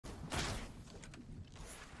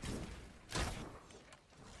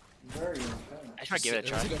I should give it a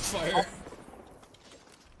try. Got fire.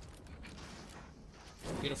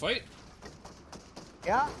 You gonna fight?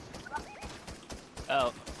 Yeah.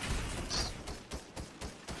 Oh.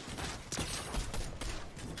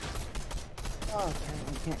 Oh,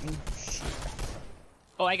 can't aim.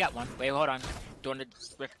 Oh, I got one. Wait, hold on. Doing the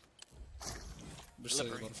rift. Just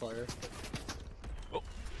setting on fire. Oh,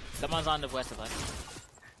 someone's on the west of us.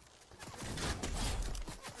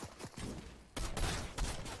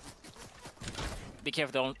 Be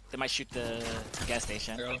careful, they might shoot the gas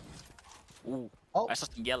station. I got him. Ooh. Oh. I saw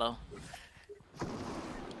some yellow.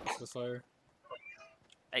 The fire.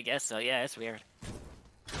 I guess so, yeah, it's weird.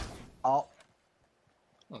 Oh,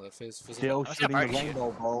 Oh, that phase fizzled still out. shooting the Alright, shoot.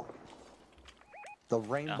 rainbow bow. The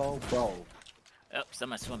rainbow bow. Oh,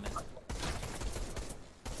 someone's swimming.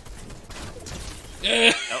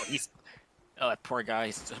 Yeah! Oh, he's... Oh, that poor guy,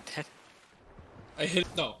 he's so dead. I hit.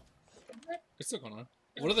 No. It's still going on.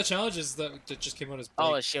 What are the challenges that just came out as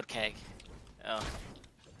Oh, break? a shield keg. Oh.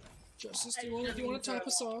 Justice, do you want to top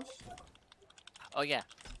us off? Oh, yeah.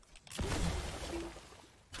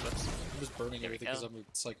 Whoops. I'm just burning There we everything go. because I'm a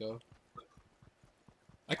psycho.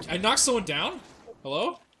 I knocked someone down?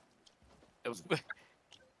 Hello? It was...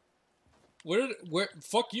 Where,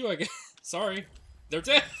 fuck you, I guess. Sorry. They're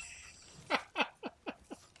dead.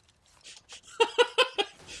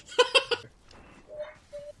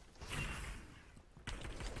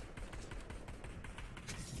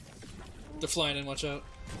 They're flying in, watch out.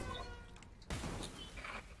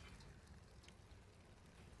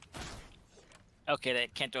 Okay, they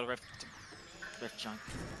can't do a rift chunk.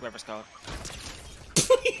 Whoever's called.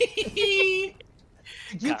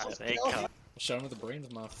 You God, just they killed come. him. Shot him with the brain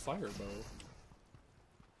with my fire bow.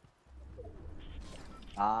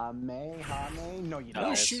 Hame. No, you No, don't.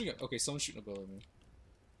 Who's shooting it? Okay, someone's shooting a bow at me.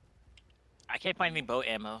 I can't find any bow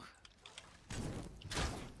ammo.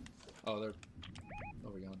 Oh, they're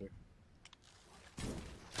over yonder.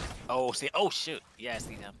 Oh, see, oh shoot. Yeah, I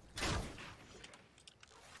see them.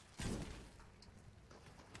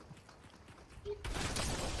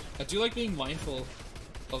 I do like being mindful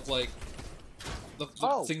of like the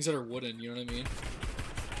Oh. things that are wooden. You know what I mean?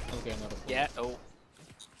 Okay, I'm out of. Yeah, oh.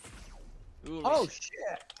 Ooh, Oh shit!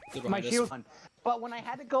 They're My behind us. shield. But when I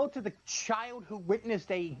had to go to the child who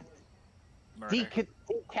witnessed a murder.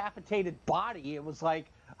 decapitated body, it was like,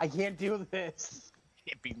 I can't do this.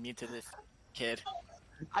 Can't be mean to this kid.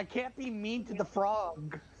 I can't be mean to the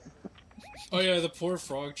frog. Oh yeah, the poor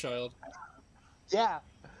frog child. Yeah.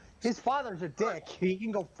 His father's a dick. He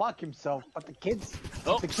can go fuck himself. But the kids.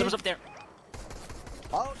 Oh, the someone's kids. up there.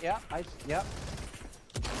 Oh yeah. Yep.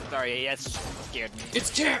 Sorry, yeah, it scared me. It's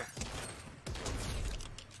Care.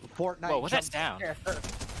 Fortnite. Whoa, what's that jump sound? scare.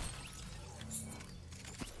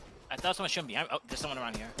 I thought someone shouldn't be. Oh, there's someone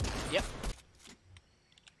around here. Yep.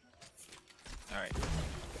 Alright.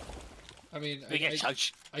 I mean, We get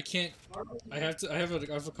chugged. I can't. I have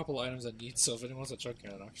a couple items I need. So if anyone wants a chunk,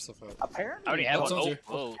 can knock yourself out. Apparently, I already have That's one. on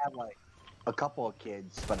Oh, whoa. have like a couple of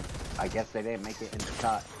kids, but I guess they didn't make it in the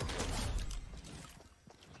cut.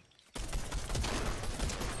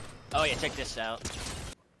 Oh yeah, check this out.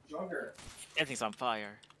 Everything's on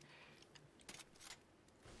fire.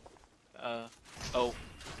 Oh.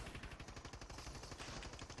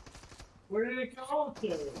 Where did it go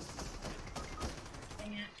to?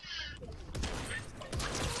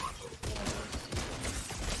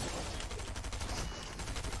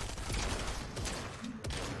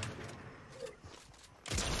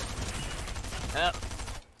 Oh.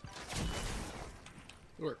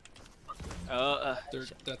 Good work.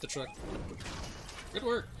 They're at the truck. Good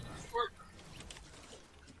work. Good work.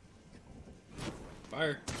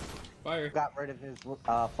 Fire. Fire. Got rid of his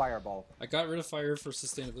fireball. I got rid of fire for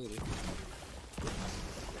sustainability.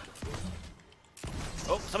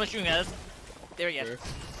 Oh, someone's shooting at us. There he is. Where?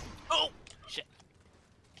 Oh, shit.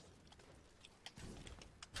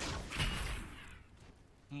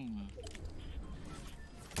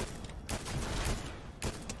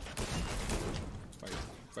 Fire.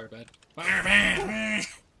 Fire bad. Fire bad.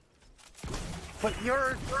 But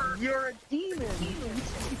you're a demon.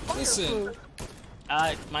 Listen.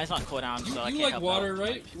 Mine's not cooldown, so I You can't like help water, out.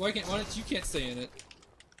 right? Why don't you can't stay in it?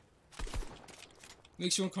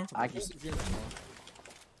 Makes you uncomfortable. I can- If you're in it.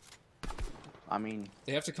 I mean,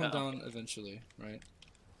 They have to come down eventually, right?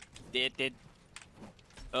 Did.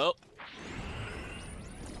 Oh.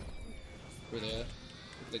 Where they at?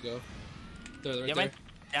 Where'd they go? They're right Yeah, there. man.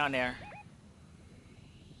 Down there.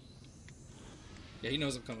 Yeah, he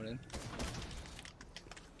knows I'm coming in.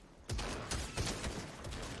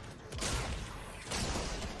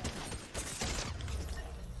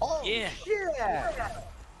 oh Yeah. shit!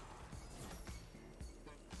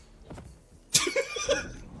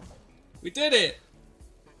 We did it!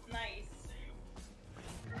 Nice.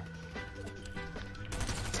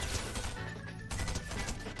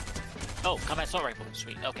 Oh, combat assault rifle.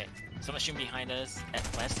 Sweet. Okay. Someone shooting behind us at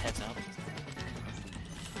west. Heads up.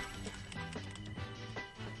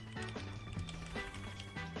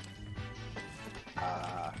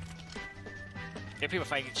 There are people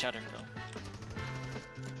fighting each other though.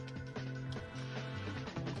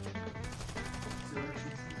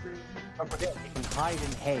 Don't forget, you can hide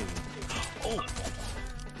in hay. Oh!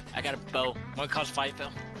 I got a bow. One cost 5 though.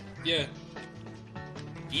 Yeah.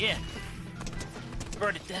 Yeah!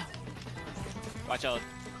 Burn it down. Watch out.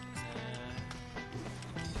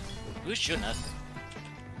 Who's shooting us?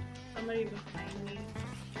 Somebody behind me.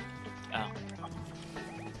 Oh.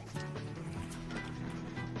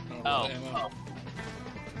 Oh.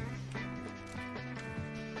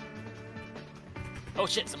 Oh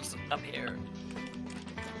shit, someone's up here.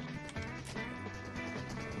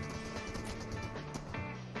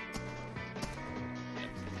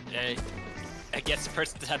 I guess the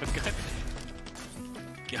person does have a gun.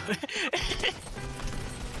 Go.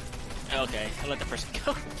 Okay, I'll let the person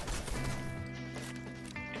go.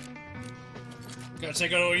 Gotta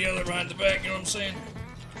take out all the other behind the back, you know what I'm saying?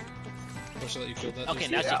 Wish I let you kill that. Okay,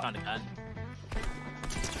 now she found a gun.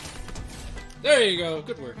 There you go,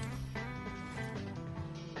 good work.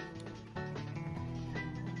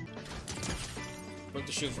 Broke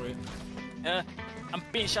the shield for you. I'm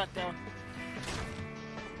being shot down.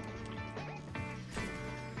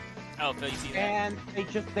 Oh, Phil, you see that? And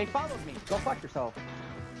they followed me. Go fuck yourself.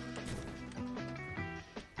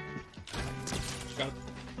 Got him.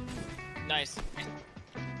 Nice.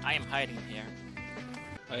 I am hiding here.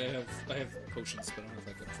 I have potions, but I don't know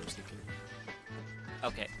if I got first aid kit.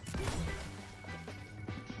 Okay.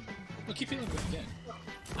 No, keep healing if you can.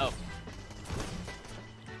 Oh.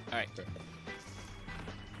 Alright. Okay.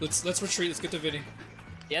 Let's retreat, let's get to Vinny.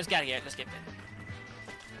 Yeah, let's get here. Let's get there.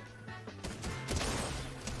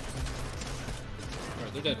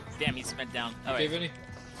 Alright, they're dead. Damn, he's spent down. Okay, Alright. Vinny.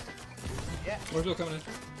 Yeah. More people coming in.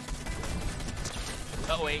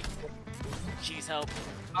 Oh, wait. She's help.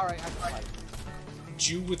 Alright, I tried.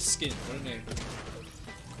 Jew with skin, what a name.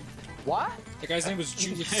 What? The guy's name was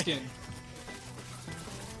Jew with skin.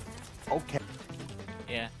 Okay.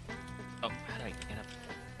 Yeah. Oh, how do I get up?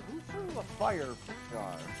 Who threw a fire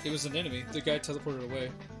jar? It was an enemy. The guy teleported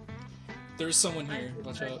away. There's someone here.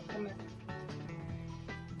 Watch out.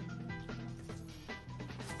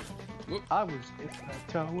 Whoop. I was in that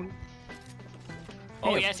tone.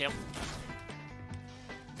 Oh, Hey, yes, him.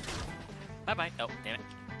 Bye-bye. Oh, damn it.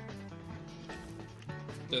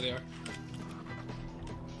 There they are.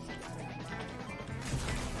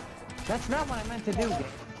 That's not what I meant to do.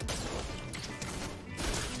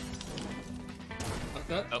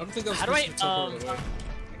 I don't think that was How do supposed to be teleported away.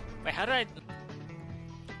 Wait, how did I...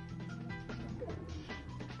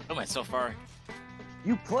 Oh my, so far.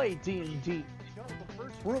 You play D&D. You know the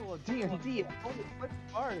first rule of D&D is only split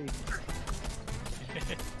party.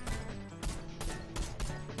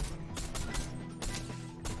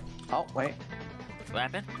 Oh, wait. What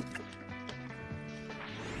happened?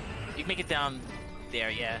 You can make it down there,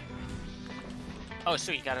 yeah. Oh,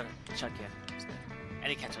 sweet, you got a shotgun.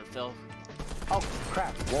 Any catch with Phil. Oh,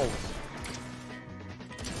 crap. Whoa.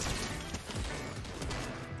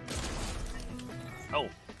 Oh,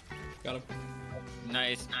 Got him.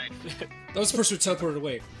 nice, nice. That was the person who teleported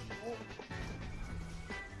away.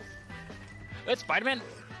 It's Spider-Man.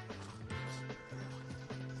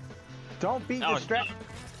 Don't be Oh, distracted.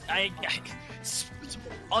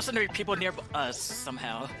 All of a sudden there are people near us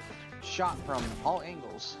somehow. Shot from all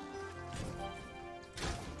angles.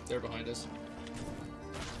 They're behind us.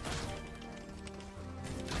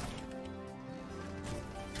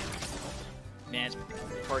 Man,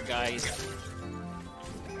 poor guys.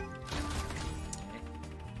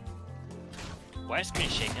 Why is screen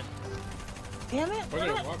shaking? Damn it! We're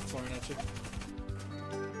gonna rock flying at you.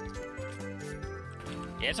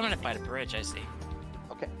 Yeah, someone by the bridge, I see.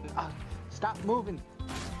 Okay, stop moving.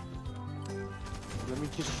 Let me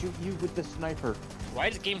just shoot you with the sniper. Why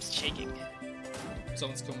is the game shaking?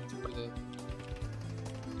 Someone's coming through the...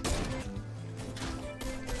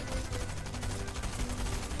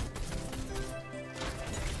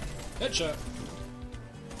 Headshot!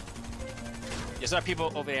 There's other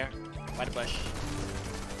people over there by the bush.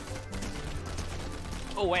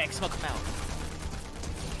 Oh wait, I can smoke them out.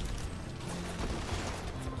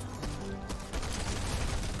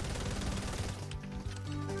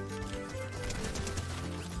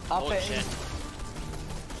 Up Oh it. shit.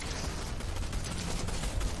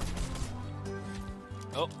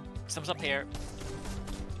 Oh, someone's up here.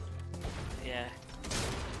 Yeah.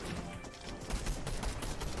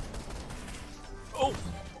 Oh!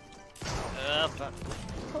 Fuck.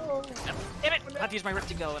 Damn it! I had to use my rip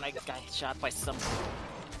to go, and I got shot by something.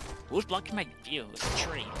 Who's blocking my view? It's a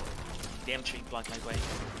tree. Damn tree blocking my way.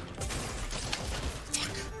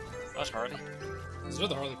 Fuck. That was Harley. Is there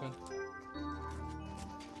the Harley Quinn?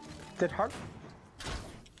 Did Harley?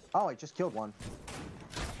 Oh, I just killed one.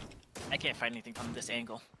 I can't find anything from this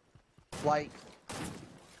angle. Like,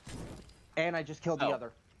 and I just killed the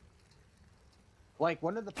other. Like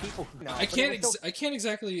one of the people who. I can't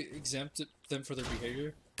exactly exempt them for their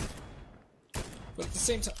behavior, but at the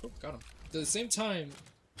same time, oh, got him. At the same time,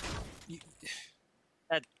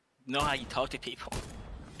 I know how you talk to people.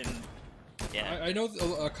 And yeah, I know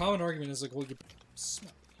a common argument is like, well, you.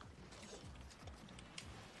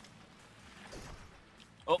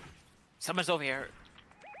 Oh, someone's over here,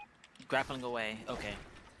 grappling away. Okay.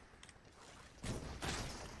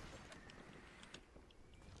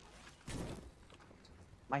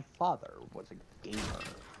 My father was a gamer.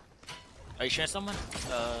 Are you shooting at someone?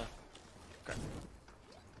 Okay.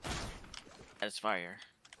 That's fire.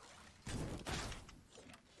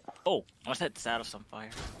 Oh, I must set this out of some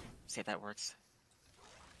fire. See if that works.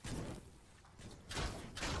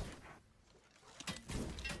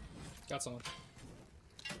 Got someone.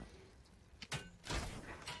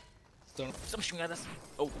 Don't. Someone's shooting at us.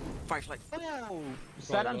 Oh, firefly. Oh,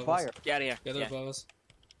 set on fire. Get out of here. Yeah, they're above us.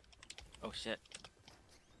 Oh shit.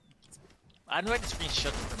 I know I just screen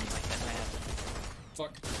shook for me like that.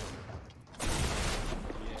 Fuck.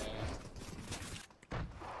 Yeah.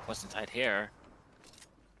 What's inside here?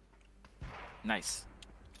 Nice.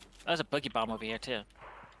 There's a boogie bomb over here too.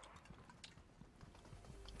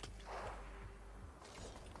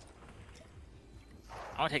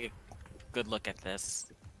 I want to take a good look at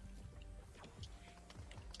this.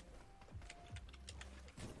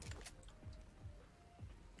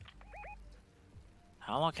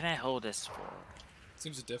 How long can I hold this for?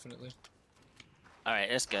 Seems indefinitely. Alright,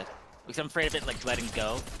 that's good. Because I'm afraid of it like letting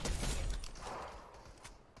go.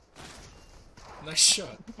 Nice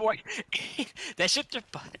shot. Boy, that shit their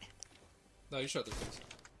butt. No, you shot their face.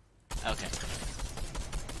 Okay.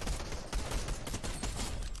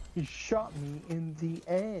 He shot me in the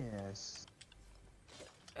ass.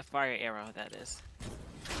 A fire arrow, that is.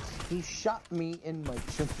 He shot me in my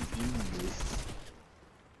chunky ears.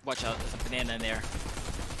 Watch out, there's a banana in there.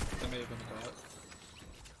 That may have been a bot.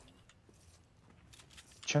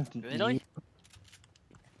 Chunky Really? ears.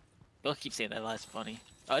 Bill keeps saying that last funny.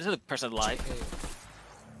 Oh, this is a person alive.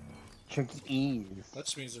 Chunky ears. That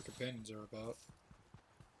just means their companions are about.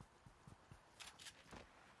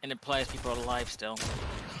 And implies people are alive still.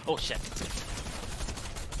 Oh shit.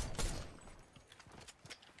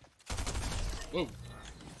 Whoa.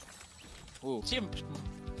 Ooh. See him,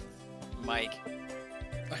 Mike.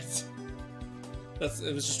 It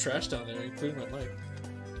was just trash down there, including my mic.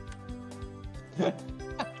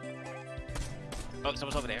 Oh,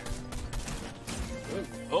 someone's over there.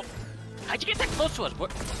 Whoa. Oh, how'd you get that close to us?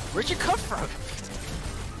 Where'd you come from?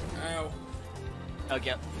 Ow. Oh,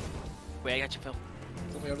 yeah. Wait, I got you, Phil.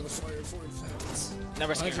 Pull me out of the fire before he fails.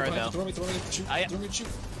 Never seen her though. Throw me, shoot. Throw me, shoot.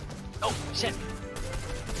 Oh, shit.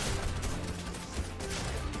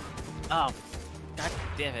 Oh, god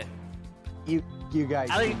damn it. You guys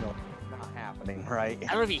I know don't- it's not happening, right? I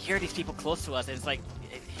don't know if you hear these people close to us. It's like,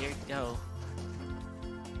 here you go.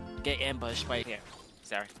 Get ambushed right here.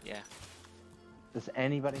 Sorry, yeah. Does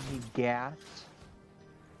anybody need gas?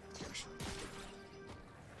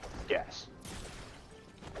 Yes.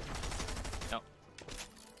 No.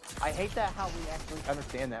 I hate that how we actually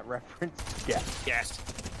understand that reference. Yes. Gas.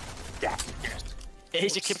 Gas. Gas. He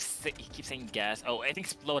just keeps saying gas. Oh, I think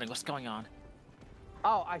exploding. What's going on?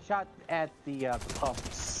 Oh, I shot at the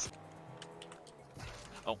pumps.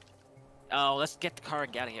 Oh, let's get the car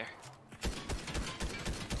and get out of here.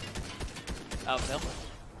 Oh, Phil?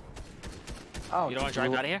 Oh, You don't want to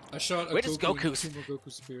drive out of here? I shot a Where does Goku. Goku's? Two more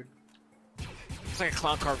Goku's appeared. It's like a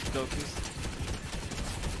clown car for Goku's.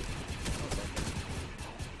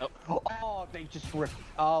 Oh, they just ripped.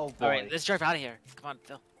 Oh, boy. Alright, let's drive out of here. Come on,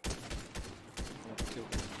 Phil.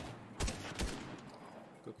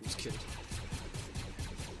 Goku's killed.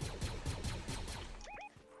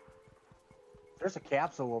 There's a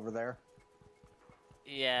capsule over there.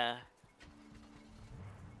 Yeah.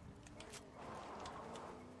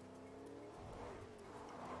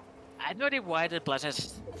 I had no idea why the blast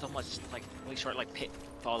has so much, like, really short, like, pit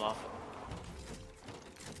fall off.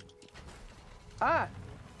 Ah!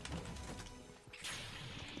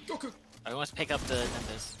 Goku! I want to pick up the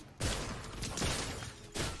Nimbus.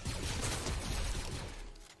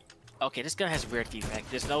 Okay, this gun has weird feedback.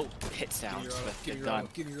 There's no hit sounds with the gun.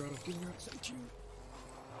 Give me your auto. Thank you.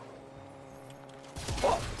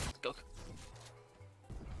 Go.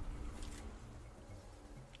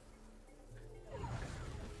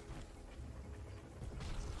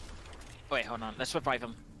 Wait, hold on. Let's revive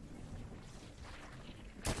him.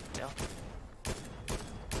 Yeah.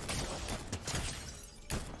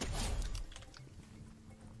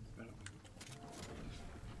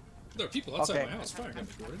 There are people outside Okay. my house firing at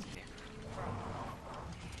me, Gordon.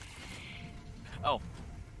 Oh,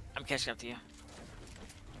 I'm catching up to you.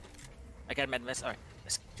 I got a med miss. Alright,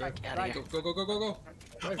 let's Drive. get out of here. Go.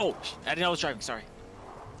 Drive. Oh, I didn't know I was driving. Sorry.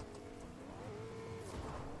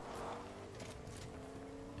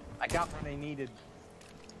 I got what I needed.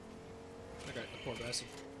 Okay, the poor bastard.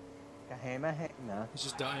 Kahama. He's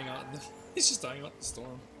just dying out in the. He's just dying out in the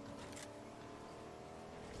storm.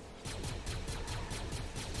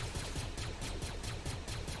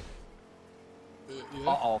 Yeah.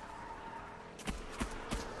 Uh-oh.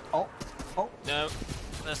 Oh. No,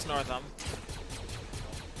 that's north of him.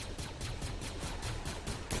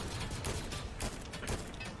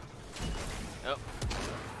 Oh,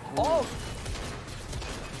 Oh!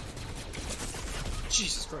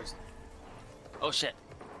 Jesus Christ. oh shit.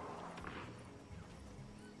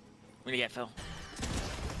 We need to get Phil.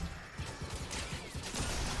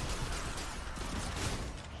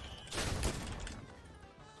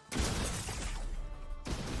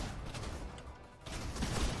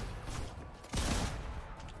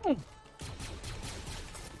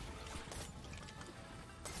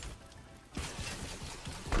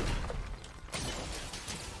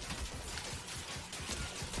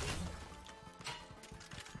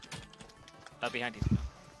 Behind you.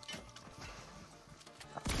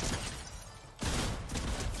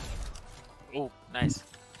 Oh, nice.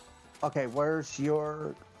 Okay, where's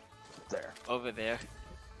your... There. Over there.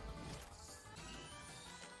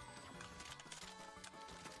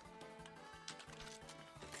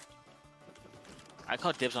 I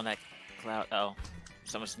called dibs on that cloud. Oh,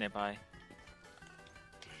 someone's nearby.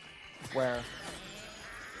 Where?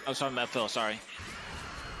 Oh, sorry, Matt Phil. Sorry.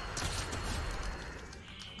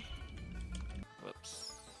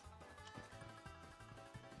 Whoops.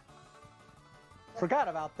 Forgot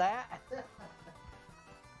about that.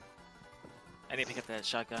 I need to pick up that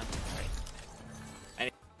shotgun.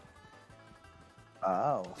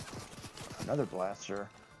 Oh. Another blaster.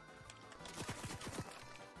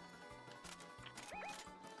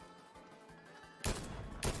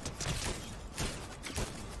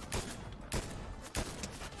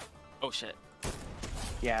 Oh shit.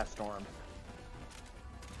 Yeah, storm.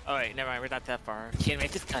 Alright, never mind. We're not that far. Can't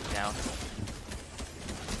make this cut down.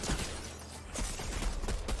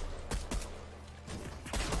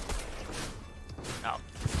 Oh.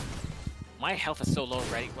 My health is so low,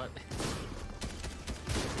 right? What?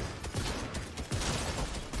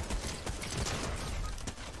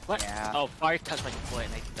 What? Yeah. Oh, fire touched my foot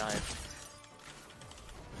and I died.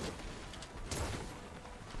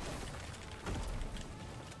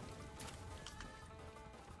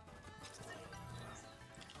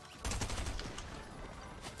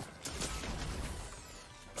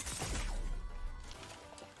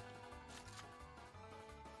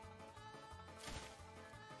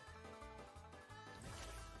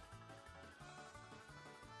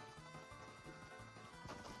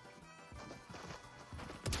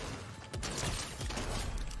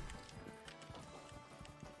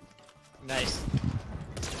 Nice.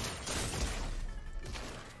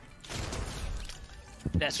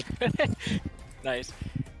 That's nice.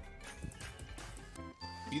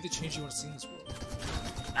 Be the change you want to see in this world.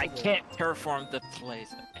 I can't terraform the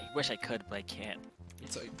place. I wish I could, but I can't.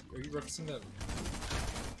 It's like, are you referencing that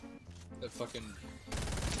fucking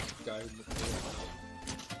guy who...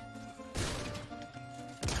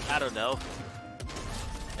 I don't know.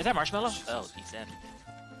 Is that marshmallow? Oh, he's dead.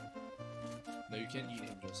 No, you can't eat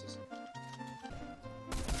him, Justice.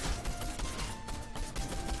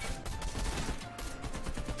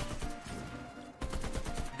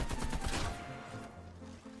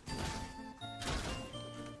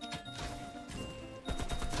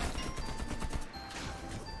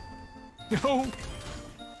 No!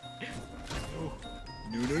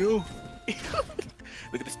 No.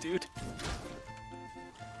 Look at this dude.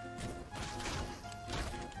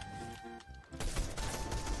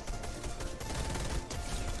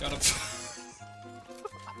 Got him.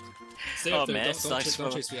 Stay Oh, up there, man, don't sucks.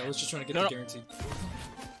 chase me. I was just trying to get No, the no. guarantee.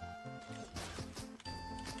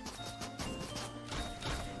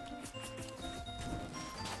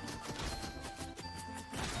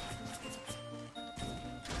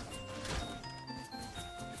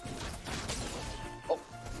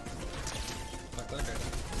 Knock that guy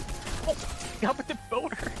down. Got with the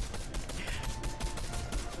boulder.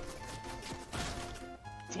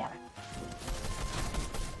 Damn it.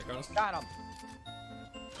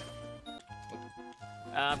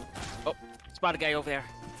 Oh, spot a guy over there.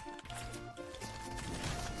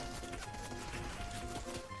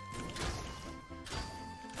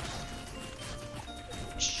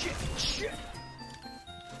 Shit, shit.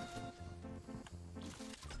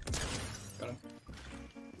 Got him.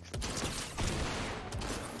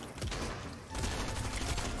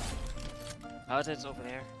 Oh, it's over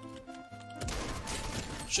there.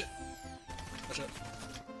 Shit. Watch out.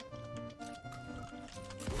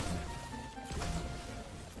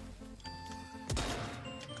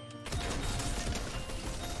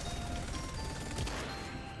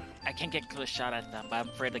 I can't get a close shot at them, but I'm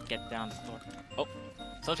afraid to get down the floor. Oh,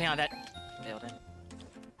 something on that building.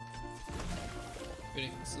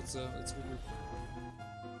 Waiting. Let's regroup.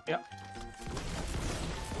 Yep.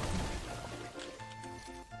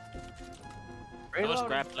 I was Reloading.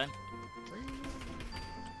 grappling.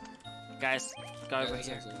 Guys, go over that's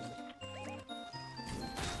here. actually good.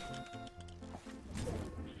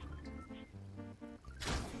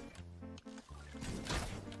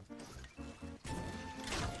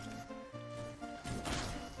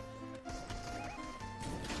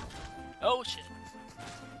 Oh shit.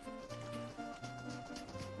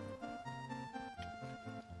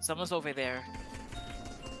 Someone's over there.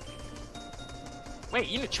 Wait,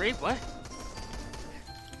 you in a tree? What?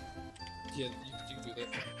 Yeah, you can do that.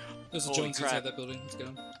 There's a Holy Jones crap. inside that building. Let's get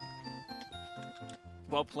him.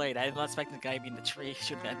 Well played. I did not expect the guy to be in the tree.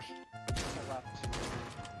 Shouldn't that be?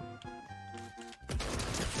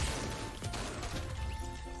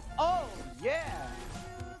 Oh, yeah!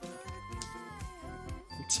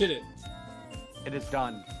 We did it. It is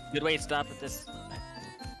done. Good way to stop with this.